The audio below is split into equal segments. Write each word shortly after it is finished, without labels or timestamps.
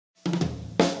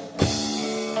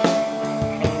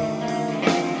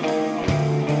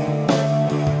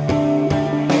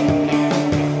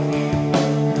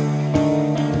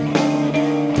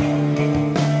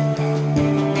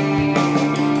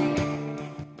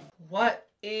What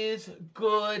is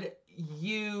good,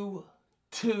 YouTube?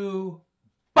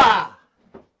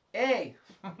 Hey,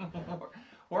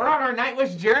 we're on our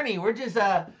Nightwish journey. We're just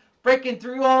breaking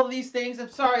through all of these things. I'm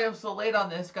sorry I'm so late on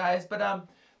this, guys, but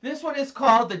this one is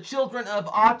called The Children of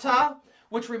Ata,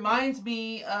 which reminds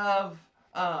me of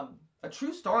a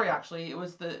true story. Actually, it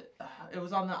was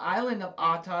on the island of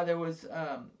Ata. There was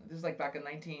this is like back in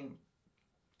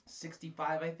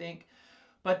 1965, I think.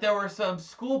 But there were some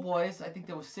schoolboys, I think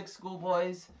there was 6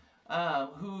 schoolboys,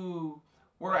 who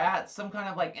were at some kind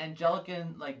of like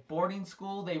Anglican like boarding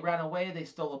school. They ran away, they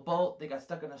stole a boat, they got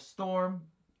stuck in a storm.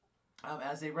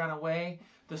 As they ran away,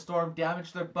 the storm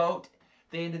damaged their boat.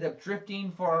 They ended up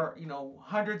drifting for,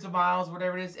 hundreds of miles,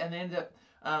 whatever it is, and they ended up,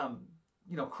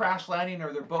 crash landing,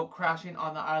 or their boat crashing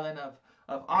on the island of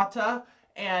Ata.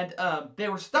 And they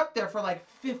were stuck there for like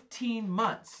 15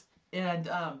 months. And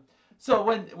so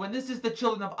when this is the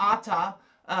children of Ata,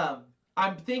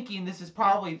 I'm thinking this is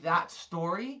probably that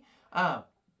story,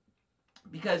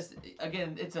 because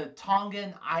again, it's a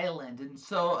Tongan island, and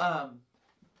so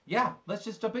yeah, let's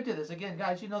just jump into this. Again,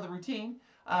 guys, you know the routine.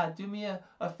 Do me a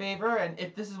favor, and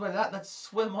if this is what let's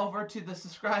swim over to the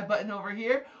subscribe button over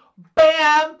here,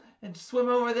 bam, and swim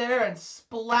over there and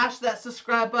splash that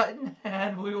subscribe button,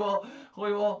 and we will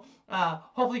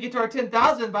hopefully get to our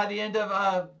 10,000 by the end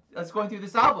of us going through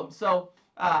this album. So,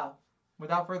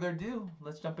 without further ado,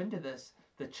 let's jump into this.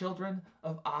 The Children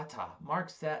of Ata. Mark,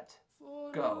 set,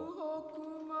 go.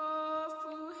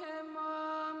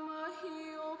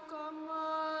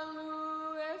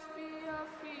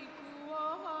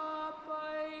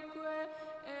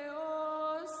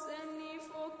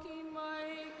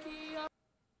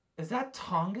 Is that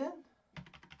Tongan?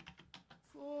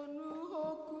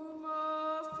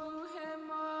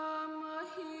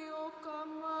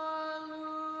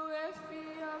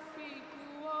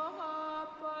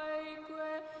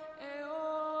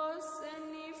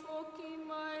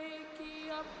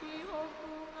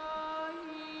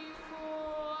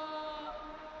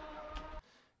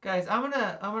 Guys, I'm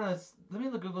gonna let me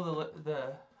Google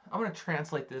I'm gonna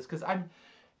translate this, because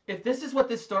if this is what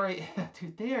this story,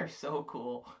 dude, they are so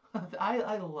cool.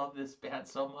 I love this band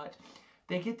so much.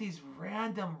 They get these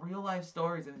random real life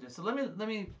stories and just so let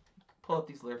me pull up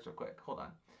these lyrics real quick. Hold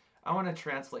on. I want to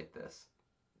translate this.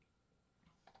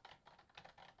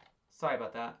 Sorry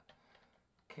about that.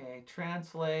 Okay,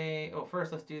 translate. Oh,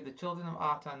 first let's do the Children of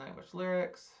Ata Nightwish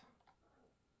lyrics.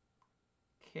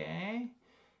 Okay.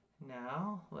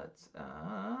 Now let's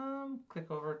click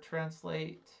over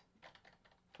translate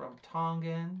from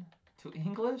Tongan to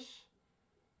English.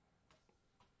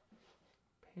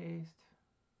 Paste.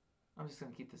 I'm just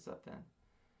gonna keep this up then.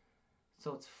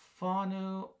 So it's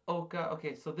Whānau Oka.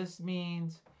 Okay, so this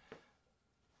means,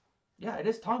 yeah, it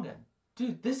is Tongan.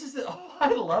 Dude, this is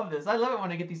I love this. I love it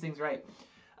when I get these things right.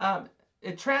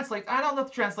 It translates. I don't know if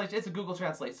it translates. It's a Google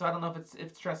Translate, so I don't know if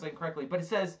it's translating correctly. But it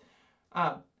says,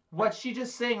 what she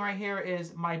just saying right here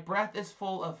is, my breath is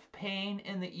full of pain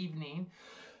in the evening.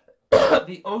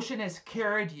 The ocean has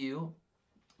carried you.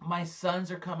 My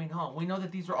sons are coming home. We know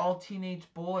that these were all teenage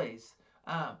boys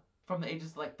from the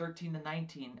ages of like 13 to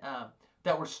 19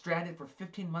 that were stranded for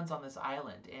 15 months on this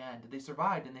island, and they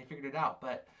survived and they figured it out.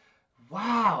 But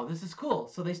wow, this is cool.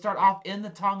 So they start off in the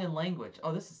Tongan language.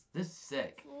 Oh, this is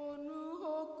sick.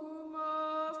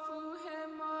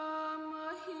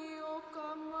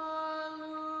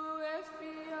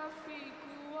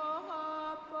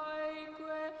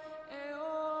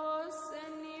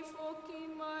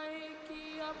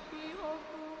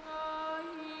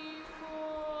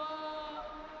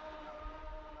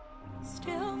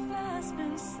 Still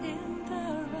fastness in the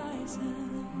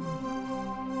horizon.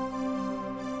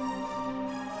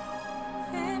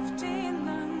 15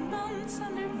 long months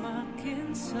under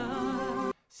mocking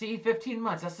sun. See, 15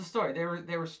 months. That's the story.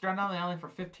 They were stranded on the island for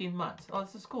 15 months. Oh,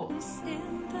 this is cool.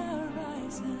 In the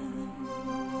horizon.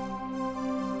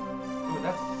 Ooh,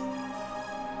 that's.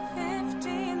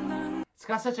 15 long. It's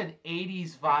got such an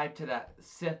 80s vibe to that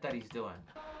synth that he's doing.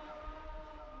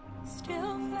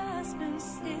 Still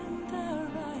fastness in the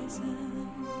horizon.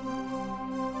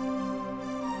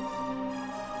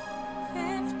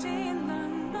 15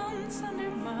 long months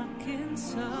under mocking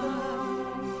sun.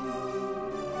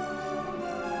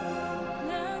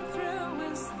 None through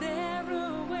us there,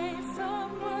 away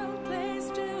from world place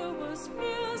to us,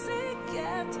 music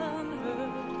yet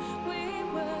unheard. We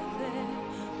were there,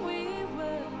 we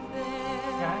were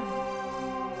there. Okay.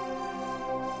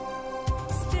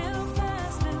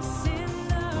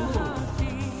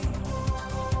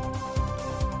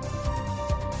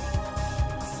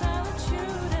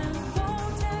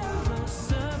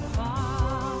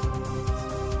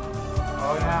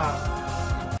 Oh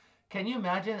yeah. Can you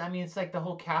imagine? I mean, it's like the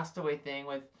whole Castaway thing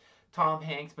with Tom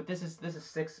Hanks, but this is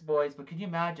Six Boys. But can you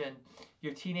imagine?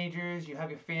 You're teenagers, you have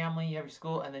your family, you have your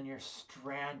school, and then you're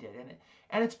stranded,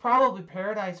 and it's probably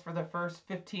paradise for the first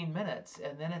 15 minutes,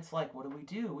 and then it's like, what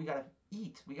do? We gotta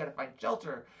eat, we gotta find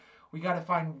shelter, we gotta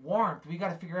find warmth, we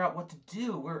gotta figure out what to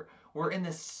do. We're in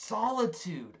this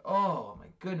solitude. Oh my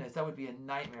goodness, that would be a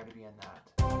nightmare to be in that.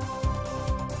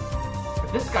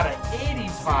 But this got an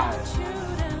 80s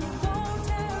vibe.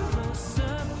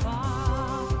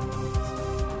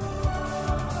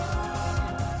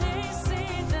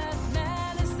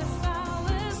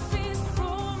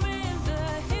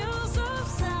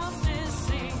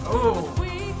 Oh.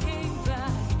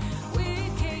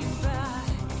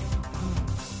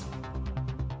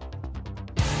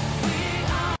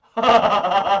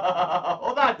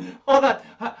 Hold on.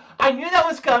 I knew that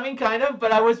was coming, kind of,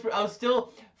 but I was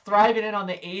still thriving in on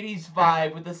the 80s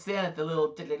vibe with the synth, the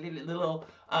little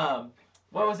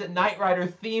what was it, Knight Rider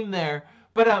theme there.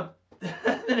 But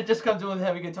then it just comes in with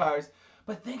heavy guitars.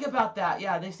 But think about that.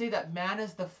 Yeah, they say that man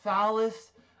is the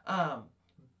foulest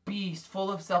beast,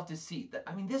 full of self-deceit.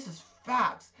 I mean, this is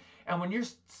facts. And when you're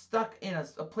stuck in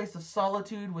a place of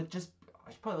solitude with just,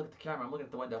 I should probably look at the camera. I'm looking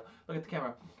at the window. Look at the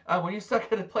camera. When you're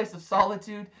stuck in a place of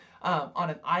solitude on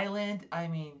an island, I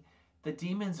mean, the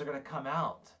demons are gonna come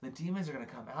out. The demons are gonna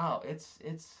come out. It's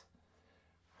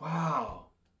wow.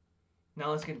 Now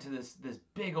let's get into this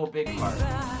big part.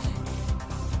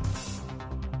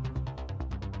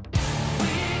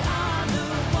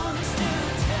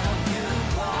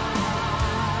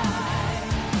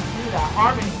 That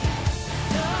harmony.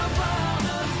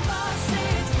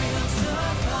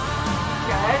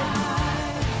 Okay.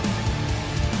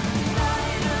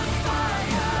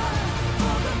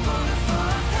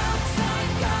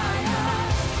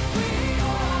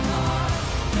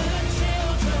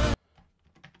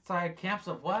 Sorry, camps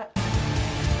of what?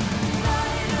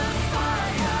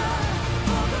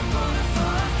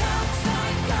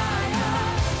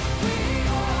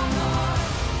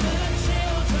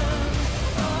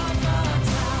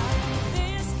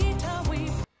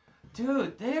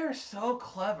 Dude, they're so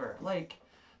clever. Like,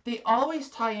 they always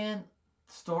tie in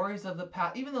stories of the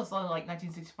past, even though it's only like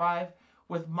 1965,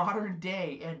 with modern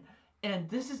day. And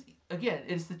this is, again,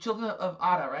 it's the children of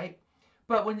Ada, right?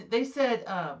 But when they said,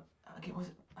 okay,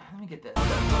 let me get this.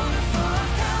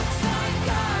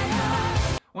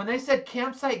 When they said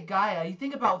Campsite Gaia, you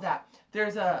think about that.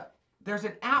 There's an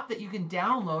app that you can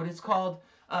download. It's called,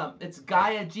 it's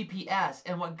Gaia GPS.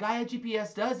 And what Gaia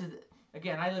GPS does is,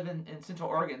 again, I live in Central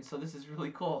Oregon, so this is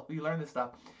really cool. You learn this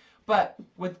stuff. But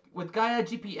with Gaia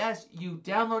GPS, you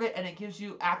download it, and it gives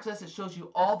you access. It shows you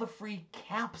all the free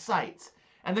campsites.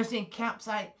 And they're saying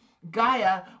Campsite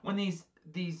Gaia, when these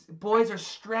boys are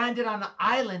stranded on an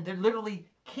island, they're literally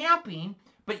camping,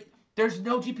 but there's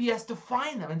no GPS to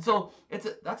find them. And so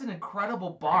that's an incredible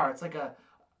bar. It's like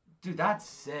dude, that's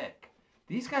sick.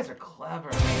 These guys are clever.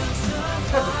 These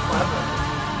guys are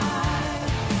clever.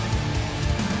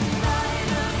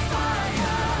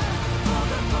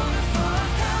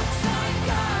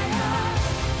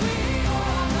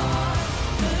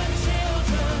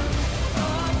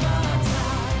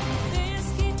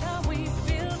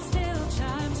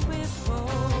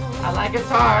 I like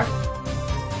guitar.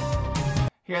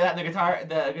 Hear that in the guitar?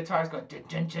 The guitar's going dun,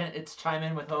 dun, dun. It's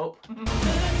chiming with hope. Lay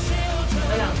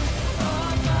down.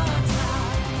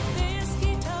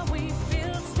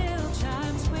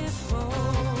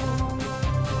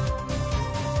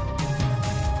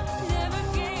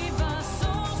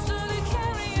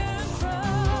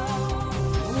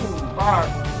 Ooh, bar.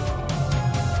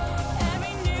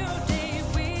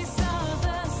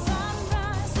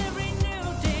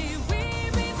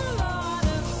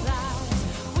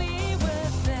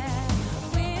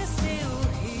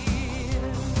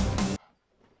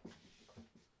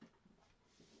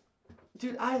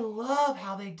 Dude, I love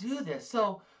how they do this.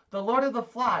 So, The Lord of the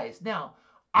Flies. Now,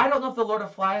 I don't know if The Lord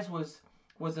of Flies was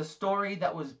a story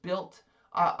that was built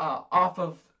off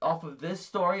of this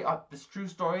story, this true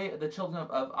story, the children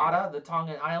of Ada, the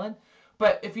Tongan island.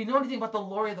 But if you know anything about The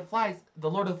Lord of the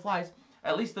Flies,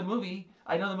 at least the movie,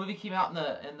 I know the movie came out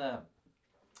in the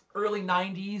early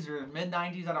 90s or mid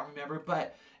 90s, I don't remember,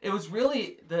 but it was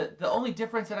really the only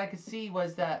difference that I could see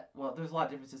was that, well, there's a lot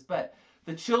of differences, but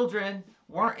the children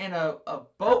weren't in a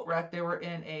boat wreck. They were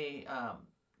in a,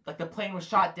 like the plane was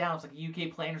shot down. It's like a UK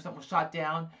plane or something was shot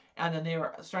down. And then they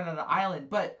were stranded on an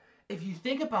island. But if you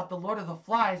think about The Lord of the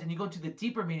Flies and you go to the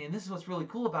deeper meaning, and this is what's really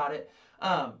cool about it,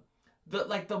 the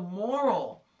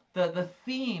moral, the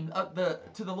theme of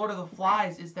to The Lord of the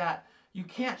Flies is that you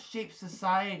can't shape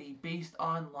society based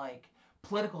on like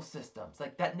political systems.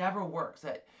 Like, that never works.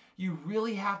 That you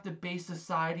really have to base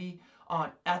society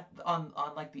on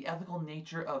like the ethical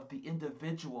nature of the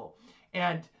individual.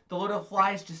 And the Lord of the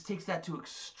Flies just takes that to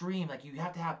extreme. Like, you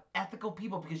have to have ethical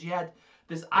people, because you had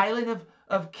this island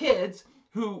of kids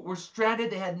who were stranded.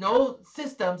 They had no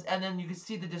systems, and then you could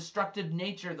see the destructive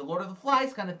nature, the Lord of the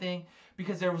Flies kind of thing,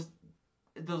 because there was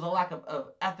a lack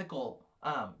of ethical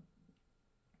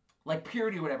like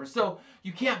purity or whatever. So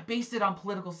you can't base it on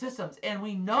political systems. And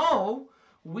we know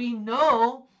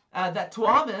that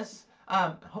Tuamis,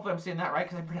 hopefully I'm saying that right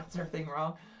because I pronounced everything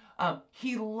wrong,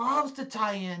 he loves to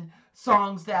tie in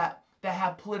songs that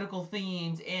have political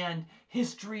themes and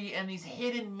history and these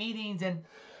hidden meanings, and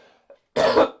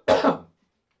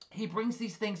he brings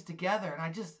these things together. And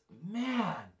I just,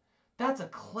 man, that's a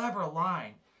clever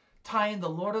line, tying the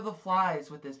Lord of the Flies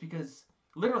with this, because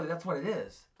literally that's what it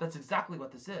is. That's exactly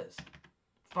what this is.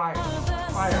 Fire.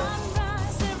 Fire.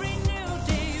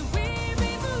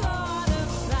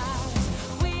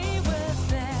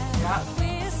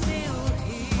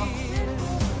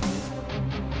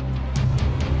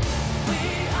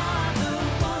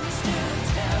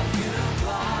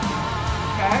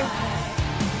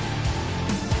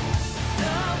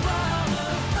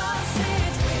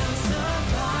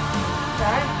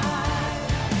 Yeah.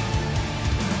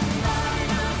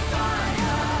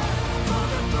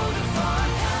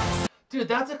 Dude,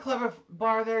 that's a clever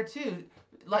bar there too.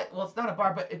 Like, well, it's not a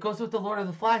bar, but it goes with the Lord of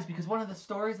the Flies, because one of the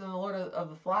stories of the Lord of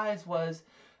the Flies was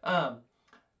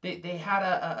they had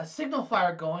a signal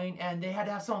fire going, and they had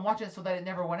to have someone watch it so that it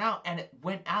never went out, and it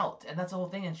went out. And that's the whole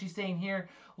thing. And she's saying here,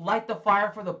 light the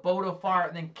fire for the boat of fire,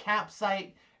 and then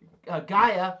campsite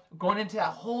Gaia, going into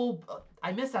that whole...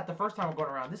 I missed that the first time we're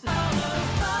going around. This is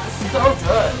so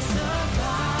good.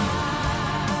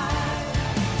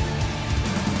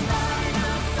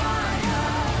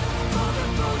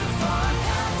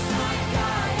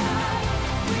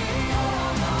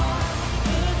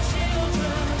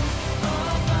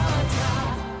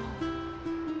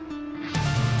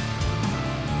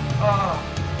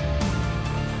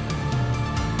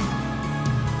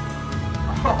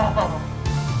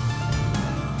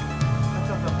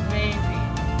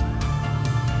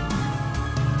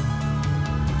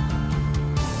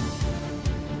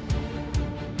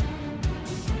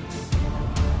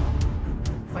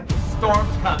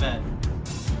 Storm's coming.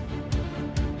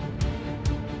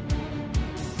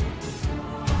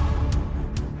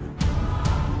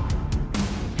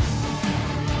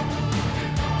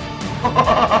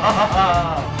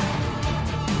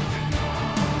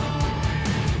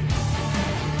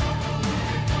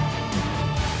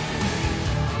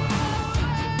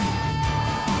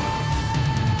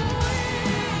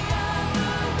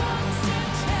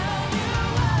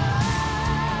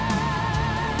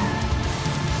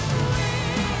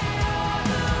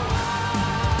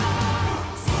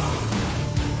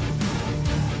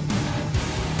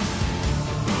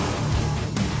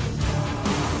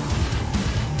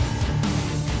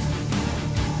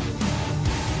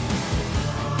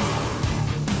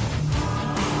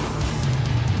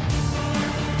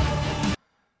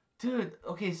 Dude,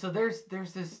 okay, so there's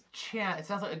this chant. It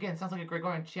sounds like a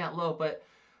Gregorian chant low, but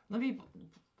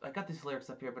I got these lyrics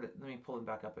up here, but let me pull them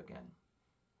back up again.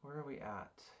 Where are we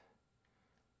at?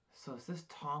 So is this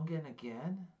Tongan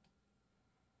again?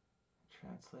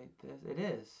 Translate this. It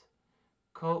is.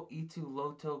 Ko itu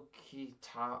loto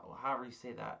kita, however you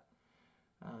say that.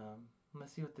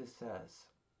 Let's see what this says.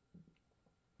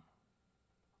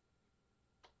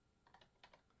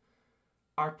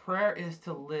 Our prayer is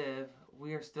to live.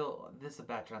 We are still, this is a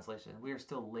bad translation. We are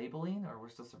still labeling, or we're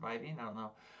still surviving. I don't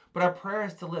know. But our prayer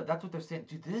is to live. That's what they're saying.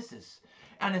 Dude, this is,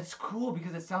 and it's cool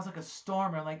because it sounds like a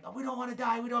storm. And like, oh, we don't want to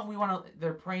die. We want to,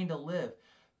 they're praying to live.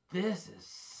 This is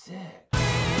sick. You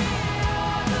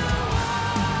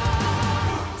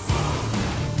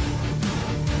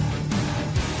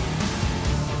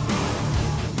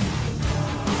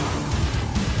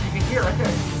can hear it right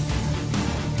there.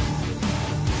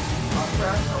 Our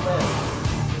prayer is to live.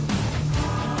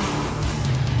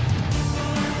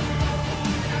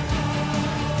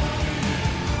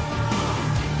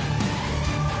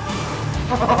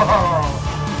 Oh.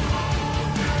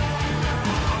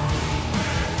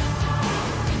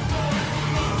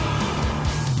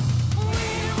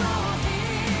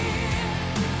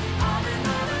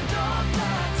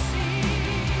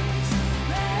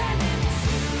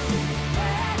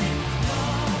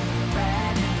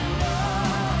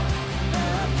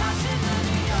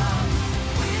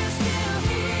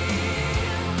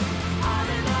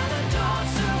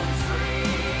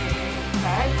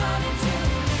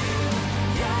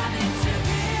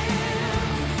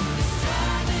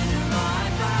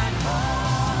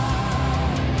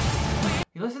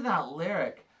 in that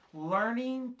lyric,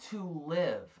 learning to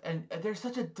live. And there's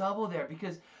such a double there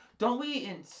because don't we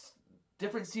in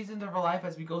different seasons of our life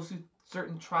as we go through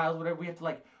certain trials, whatever, we have to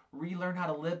like relearn how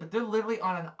to live, but they're literally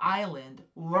on an island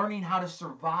learning how to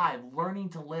survive, learning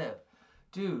to live.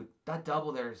 Dude, that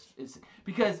double there is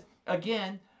because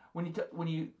again, when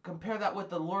you compare that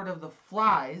with the Lord of the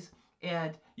Flies,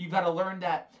 and you got to learn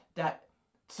that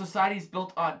society is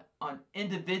built on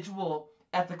individual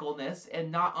ethicalness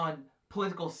and not on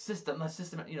political system, that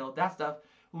stuff.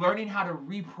 Learning how to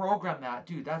reprogram that,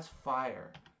 dude, that's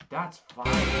fire. That's fire.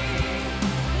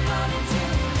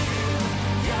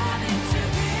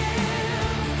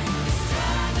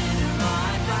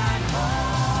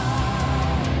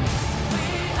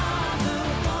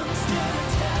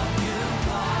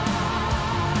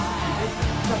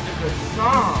 Such a good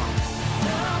song.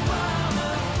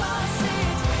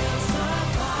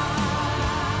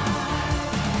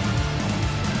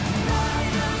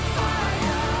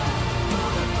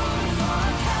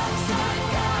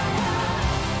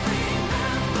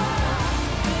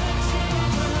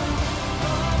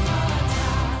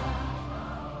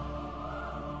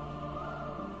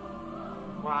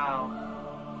 Wow.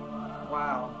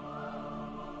 Wow.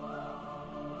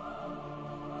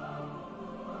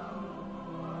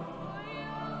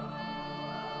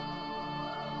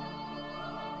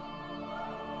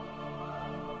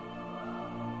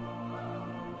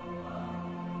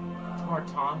 It's more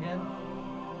Tongan.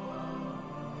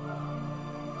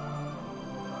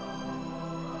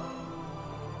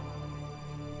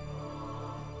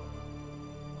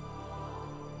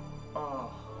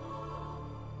 Oh.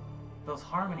 Those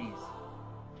harmonies.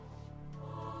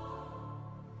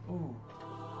 Ooh.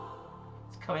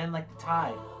 It's coming in like the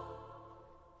tide.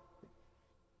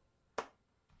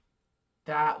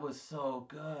 That was so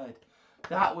good.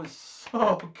 That was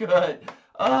so good.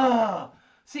 Oh.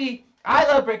 See, I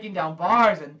love breaking down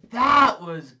bars, and that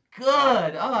was good.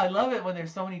 Oh, I love it when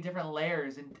there's so many different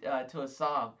layers to a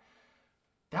song.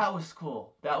 That was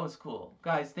cool. That was cool.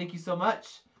 Guys, thank you so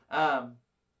much. I'll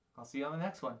see you on the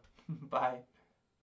next one. Bye.